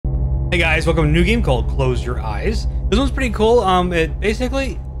Hey guys, welcome to a new game called Close Your Eyes. This one's pretty cool. It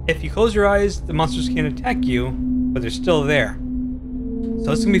basically, if you close your eyes, the monsters can't attack you, but they're still there.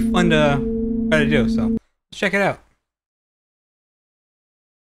 So it's gonna be fun to try to do. So let's check it out.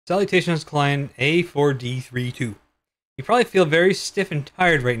 Salutations, client A4D32. You probably feel very stiff and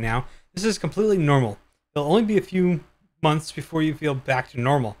tired right now. This is completely normal. It'll only be a few months before you feel back to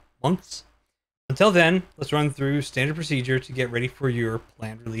normal. Months? Until then, let's run through standard procedure to get ready for your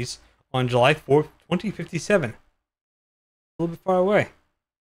planned release on July 4th, 2057. A little bit far away.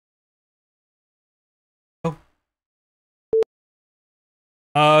 Oh.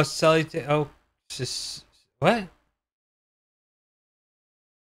 What?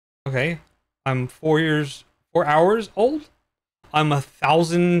 Okay. I'm 4 hours old? I'm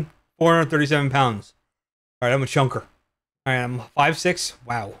 1,437 pounds. Alright, I'm a chunker. Alright, I'm 5'6".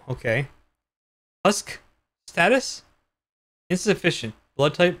 Wow, okay. Husk status? Insufficient.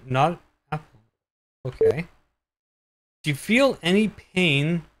 Blood type not apple. Okay. Do you feel any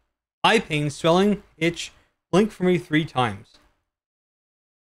pain, eye pain, swelling, itch? Blink for me 3 times.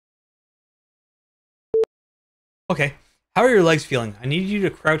 Okay. How are your legs feeling? I need you to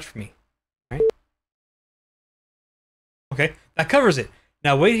crouch for me. Right? Okay, that covers it.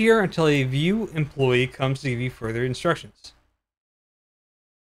 Now wait here until a view employee comes to give you further instructions.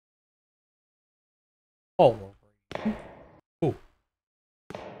 Oh. Ooh.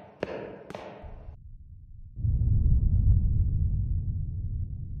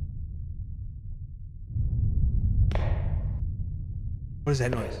 What is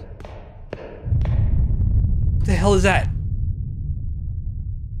that noise? What the hell is that?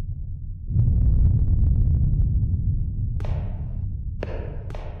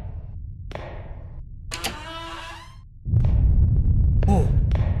 Oh.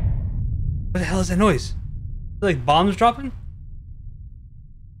 What the hell is that noise? Like bombs dropping?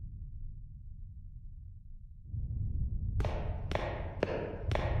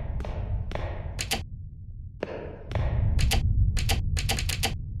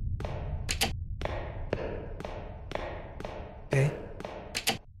 Okay.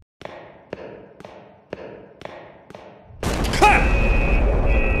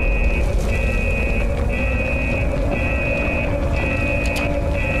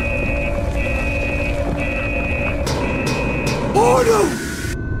 Oh no!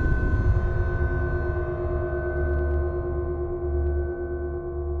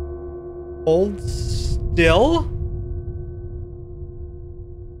 Hold still?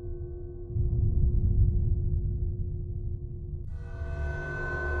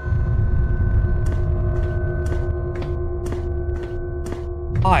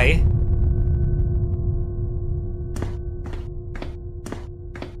 Hi.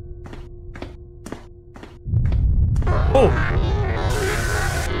 Oh!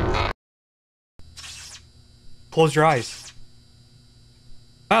 Close your eyes.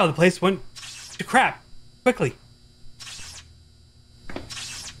 Wow, the place went to crap. Quickly.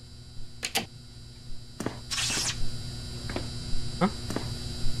 Huh?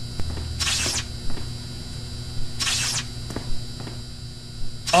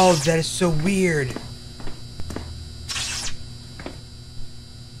 Oh, that is so weird.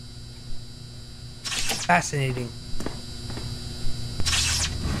 Fascinating.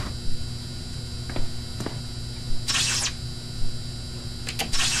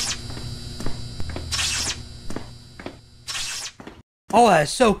 Oh,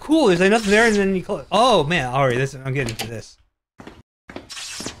 that's so cool. There's like nothing there, and then you close. Oh man, alright, I'm getting into this.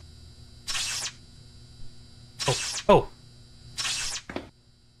 Oh.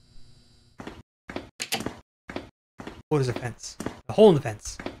 What is a fence? A hole in the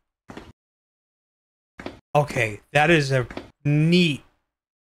fence. Okay, that is a neat.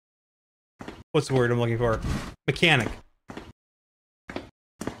 What's the word I'm looking for? Mechanic.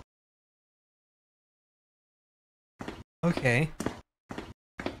 Okay.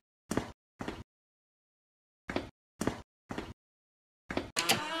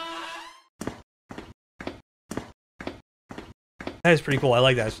 That is pretty cool. I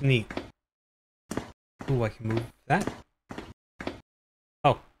like that. It's neat. Ooh, I can move that.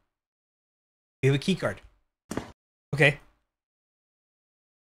 Oh. We have a key card. Okay.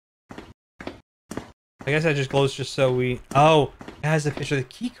 I guess that just glows just so we... Oh, it has a picture of the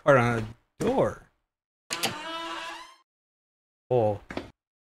key card on the door. Oh.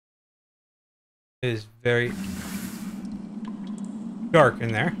 It is very dark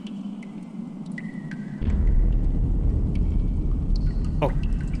in there. Oh.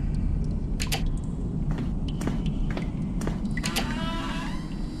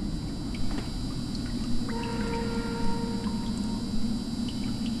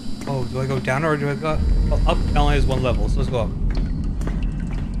 Oh, do I go down or do I go up? It only has one level, so let's go up.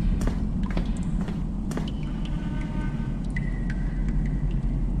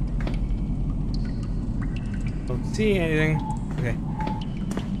 Don't see anything. Okay.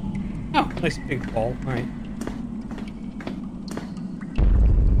 Oh, nice big ball. Alright.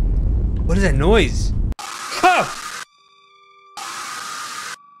 What is that noise? Oh!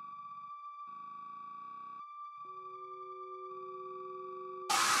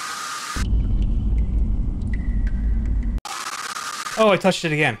 Oh, I touched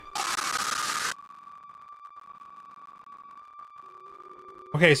it again.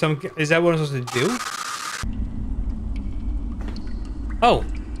 Okay, so is that what I'm supposed to do? Oh.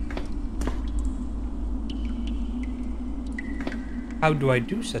 How do I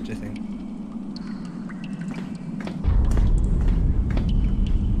do such a thing?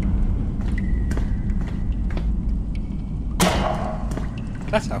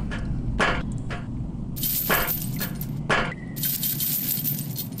 That's how.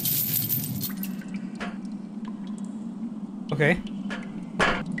 Okay.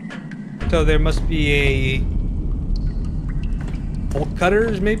 So there must be a bolt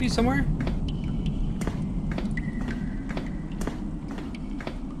cutters maybe somewhere?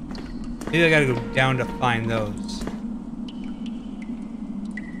 Maybe I gotta go down to find those.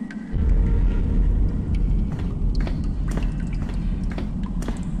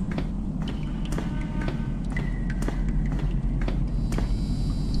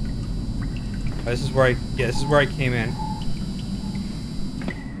 This is where this is where I came in.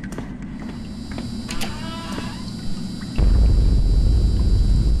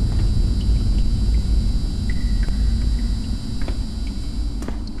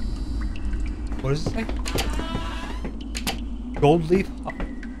 What does it say? Gold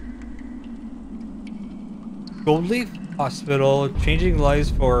Leaf Hospital, changing lives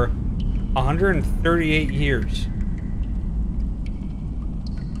for 138 years.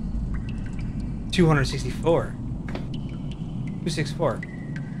 264. 264.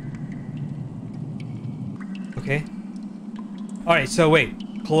 Okay. Alright, so wait.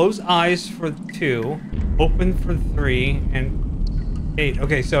 Close eyes for 2, open for 3, and 8.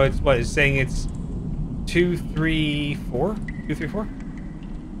 Okay, so it's what? It's saying it's 2, 3, 4? 2, 3, 4?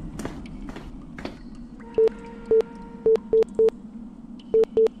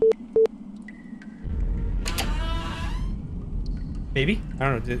 Maybe? I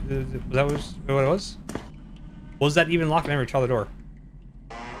don't know. That was what it was? Was that even locked? I never tried the door.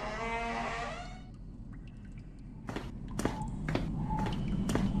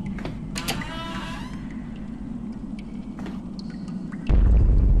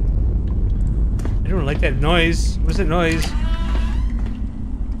 I don't like that noise. What is that noise?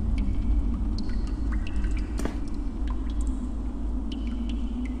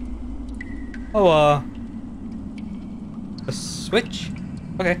 Oh, a switch?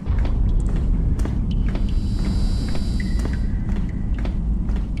 Okay.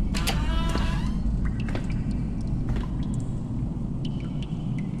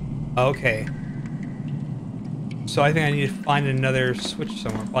 Okay. So I think I need to find another switch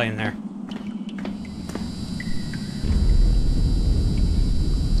somewhere, probably in there.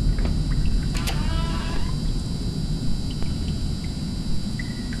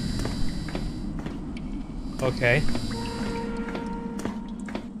 Okay.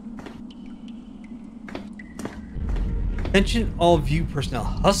 Attention all view personnel.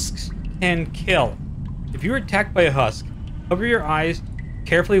 Husks can kill. If you're attacked by a husk, cover your eyes,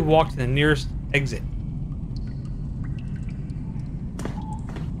 carefully walk to the nearest exit.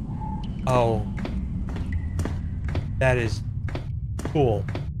 Oh. That is cool.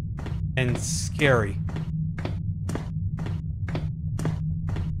 And scary.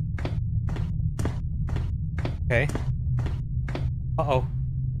 Okay. Uh-oh.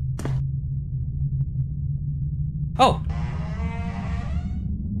 Oh!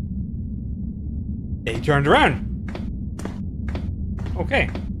 They turned around. Okay.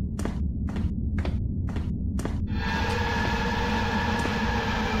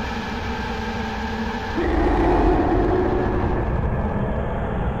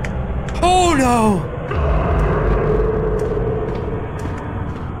 Oh no!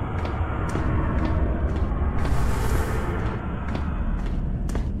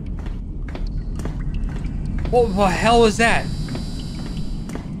 What the hell was that?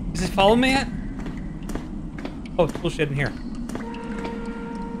 Is it following me yet? Oh, tool shed in here.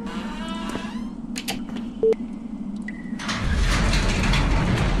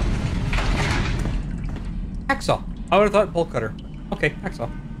 Hacksaw. I would have thought bolt cutter. Okay, hacksaw.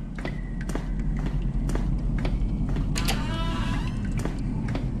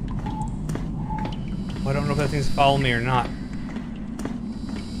 I don't know if that thing's following me or not.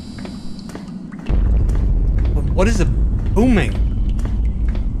 What is it booming?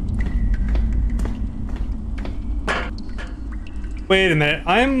 Wait a minute.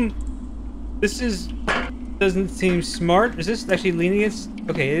 Doesn't seem smart. Is this actually leaning against?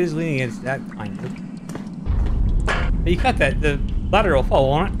 Okay, it is leaning against that kind of. You cut that. The ladder will fall,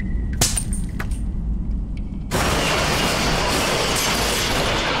 won't it?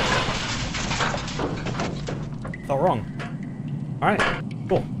 All wrong. All right,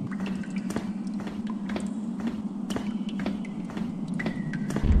 cool.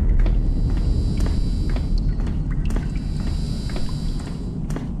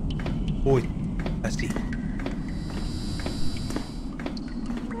 Boy, nasty.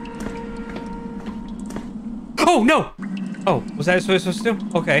 Oh no! Oh, was that what I was supposed to do?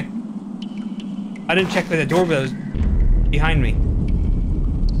 Okay. I didn't check for the door, but it was behind me.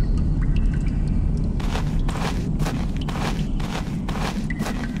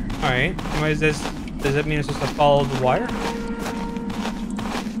 Alright, does that mean I'm supposed to follow the wire?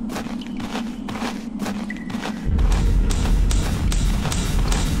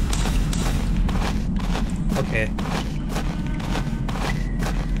 Okay.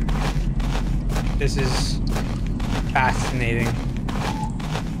 This is fascinating.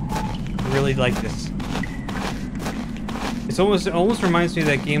 I really like this. It almost reminds me of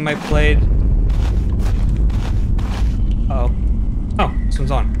that game I played. Uh-oh. Oh, this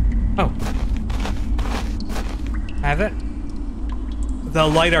one's on. Oh. I have it? The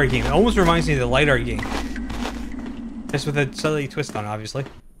LiDAR game. It almost reminds me of the LiDAR game. Just with a slightly twist on it, obviously.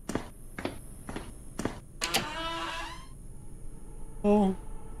 Oh.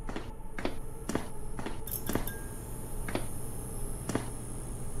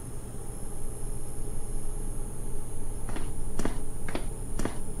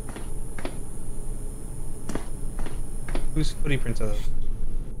 Whose footprints are those?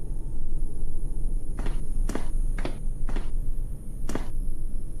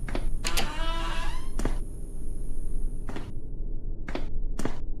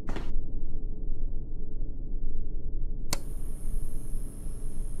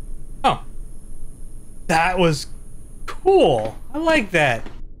 Oh. That was cool. I like that.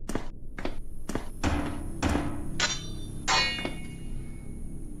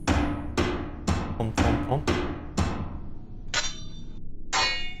 Pum, pum, pum.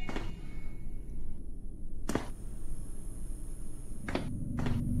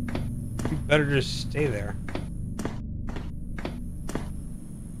 You better just stay there.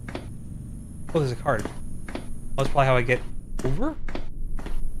 Oh, there's a card. Oh, that's probably how I get over?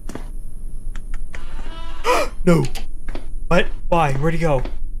 No! What? Why? Where'd he go?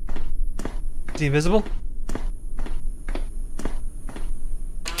 Is he invisible?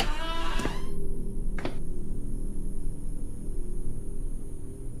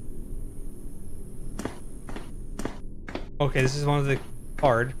 Okay, this is one of the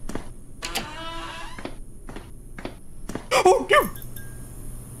card. Oh, no!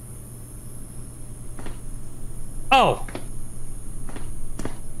 Oh!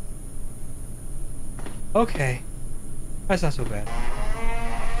 Okay. That's not so bad.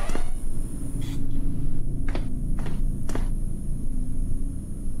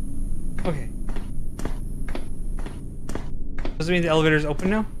 Okay. Does it mean the elevator's open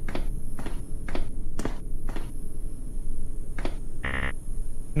now?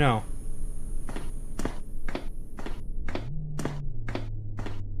 No.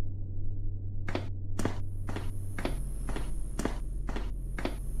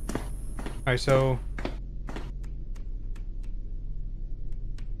 Alright, so...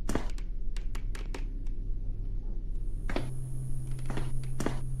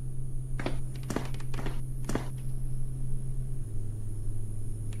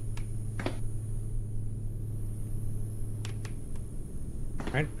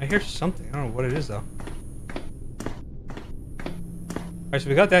 I hear something. I don't know what it is, though. Alright, so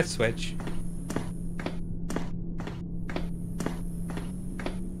we got that switch.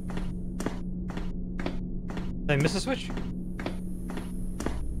 Did I miss a switch?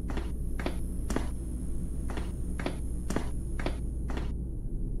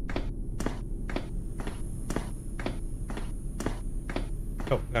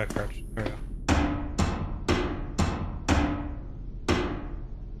 Oh, got a crouch. There we go.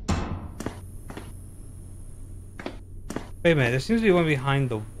 Wait a minute, there seems to be one behind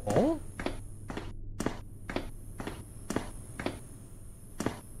the wall?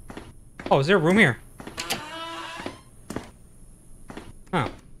 Oh, is there a room here? Huh.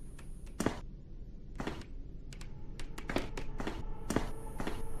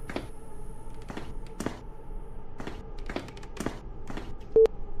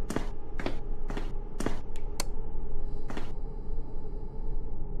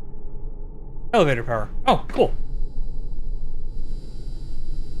 elevator power. Oh, cool.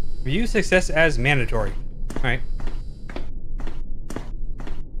 View success as mandatory. Alright.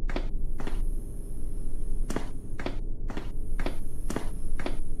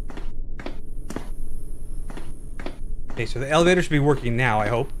 Okay, so the elevator should be working now, I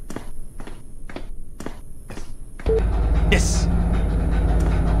hope. Yes!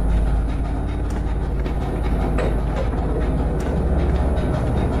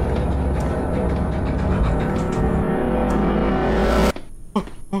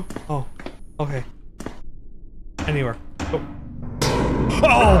 Oh, okay. Anywhere. Oh!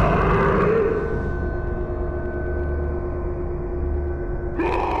 Oh!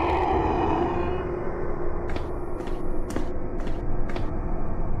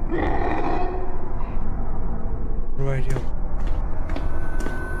 What do I do?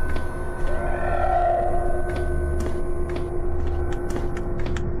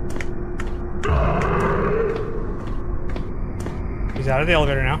 He's out of the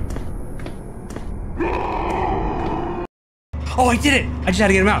elevator now. Oh, I did it! I just had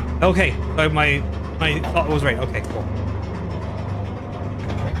to get him out. Okay, so my thought was right. Okay, cool.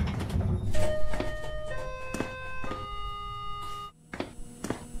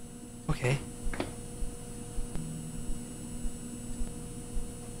 Okay.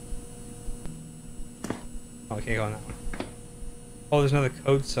 Oh, I can't go on that one. Oh, there's another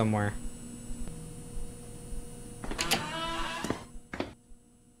code somewhere.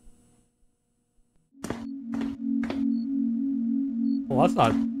 Well, that's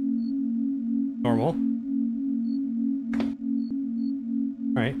not normal.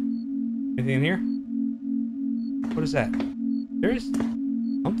 Alright. Anything in here? What is that? There's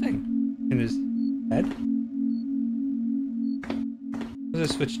something in his head. What does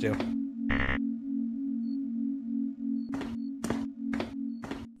this switch do?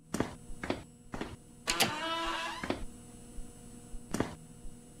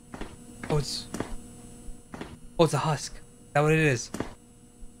 Oh, it's a husk. Is that what it is?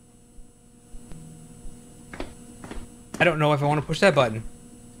 I don't know if I want to push that button.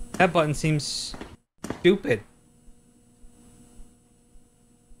 That button seems stupid.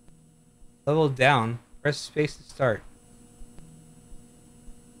 Level down. Press space to start.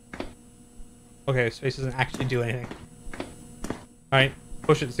 Okay, space doesn't actually do anything. Alright,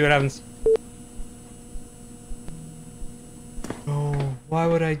 push it, see what happens. Oh, why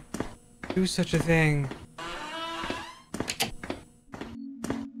would I do such a thing?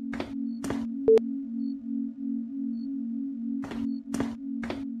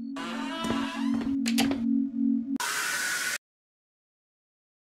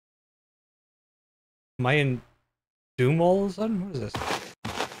 Am I in Doom all of a sudden? What is this?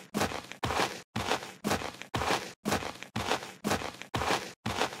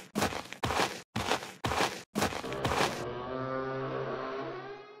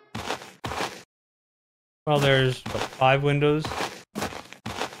 Well, there's what, 5 windows.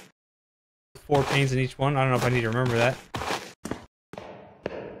 4 panes in each one. I don't know if I need to remember that.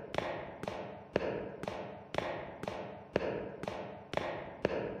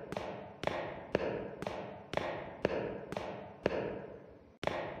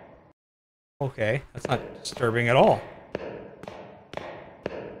 Okay, that's not disturbing at all.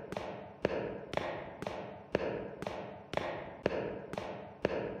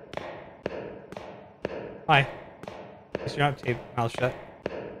 Hi. Guess you're not taped, mouth shut.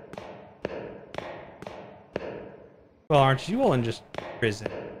 Well, aren't you all in just prison?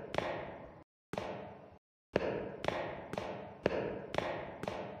 Do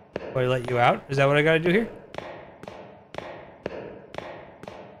I let you out? Is that what I gotta do here?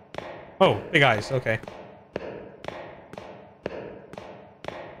 Oh, big eyes, okay.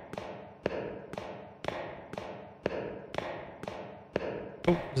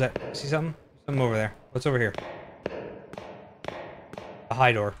 Oh, is that, see something? Something over there. What's over here? A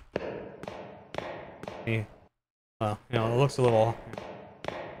high door. Yeah. Well, you know, it looks a little...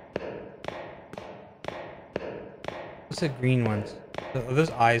 What's the green ones? Are those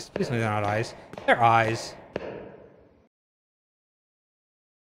eyes? Please tell me they're not eyes. They're eyes.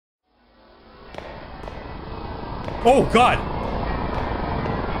 Oh, God!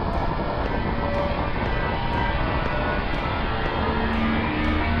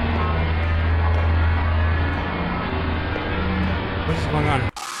 What is going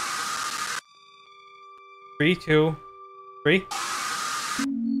on? 3, 2, 3?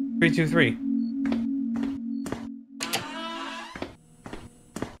 3, 2, 3.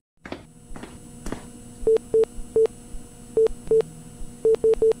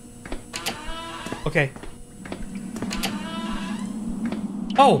 Okay.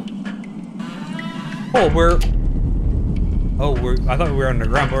 Oh! Oh, we're... Oh, I thought we were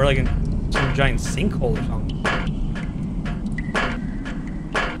underground, but we're like in some giant sinkhole or something.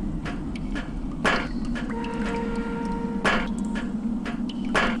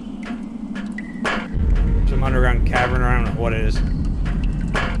 Some underground cavern, or I don't know what it is.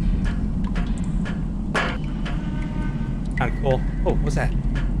 Kind of cool. Oh, what's that? I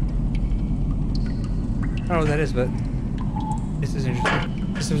don't know what that is, but this is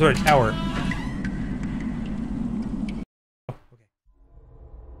interesting. This is some sort of tower. Oh, okay.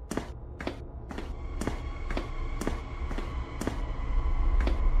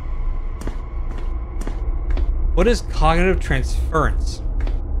 What is cognitive transference?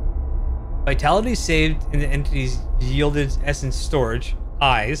 Vitality saved in the entity's yielded essence storage,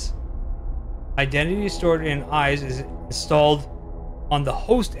 eyes. Identity stored in eyes is installed on the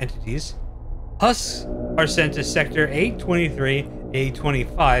host entities. Husks are sent to Sector 823,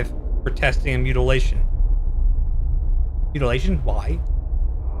 825 for testing and mutilation. Mutilation? Why?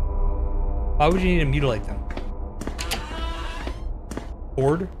 Why would you need to mutilate them?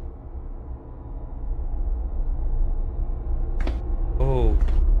 Board?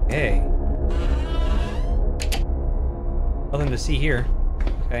 Okay. Nothing to see here.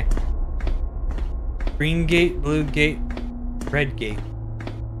 Okay. Green gate, blue gate, red gate.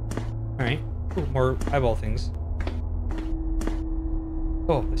 Alright. Ooh, more eyeball things.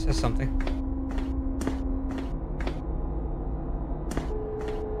 Oh, this has something.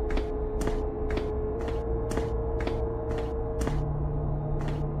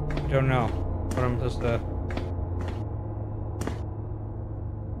 I don't know what I'm supposed to...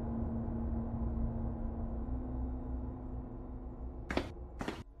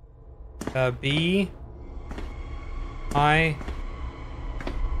 B... I...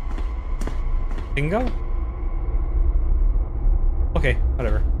 Bingo? Okay,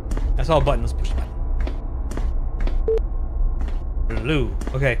 whatever. That's all a button. Let's push the button. Blue.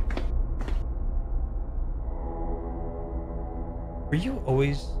 Okay. Were you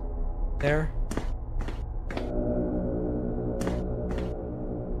always there?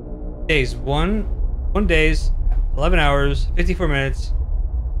 Days. One days, 11 hours, 54 minutes,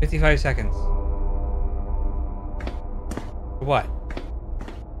 55 seconds. What?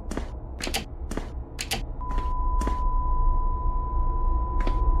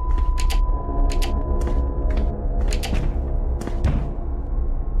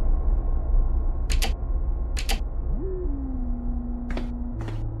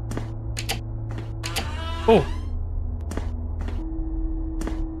 Oh.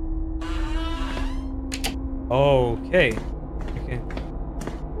 Okay. Okay.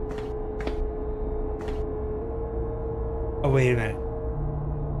 Oh, wait a minute.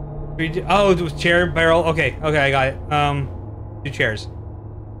 Oh, it was chair barrel. Okay, okay, I got it. 2 chairs.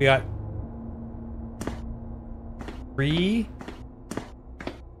 We got 3.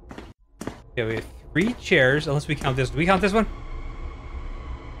 Yeah, we have 3 chairs. Unless we count this. Do we count this one?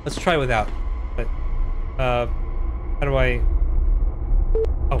 Let's try it without. But how do I?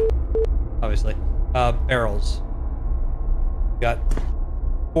 Oh, obviously. Barrels. We got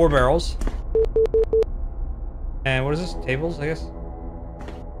 4 barrels. And what is this? Tables, I guess.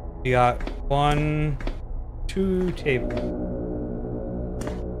 We got 1, 2 tables.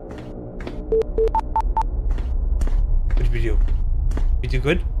 What did we do? We do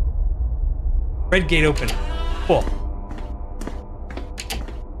good? Red gate open. Cool.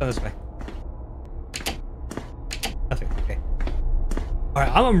 Go this way. Nothing. Okay.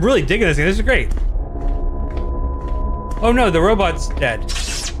 Alright, I'm really digging this thing. This is great. Oh no, the robot's dead.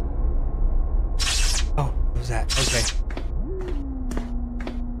 Oh, what was that? Okay.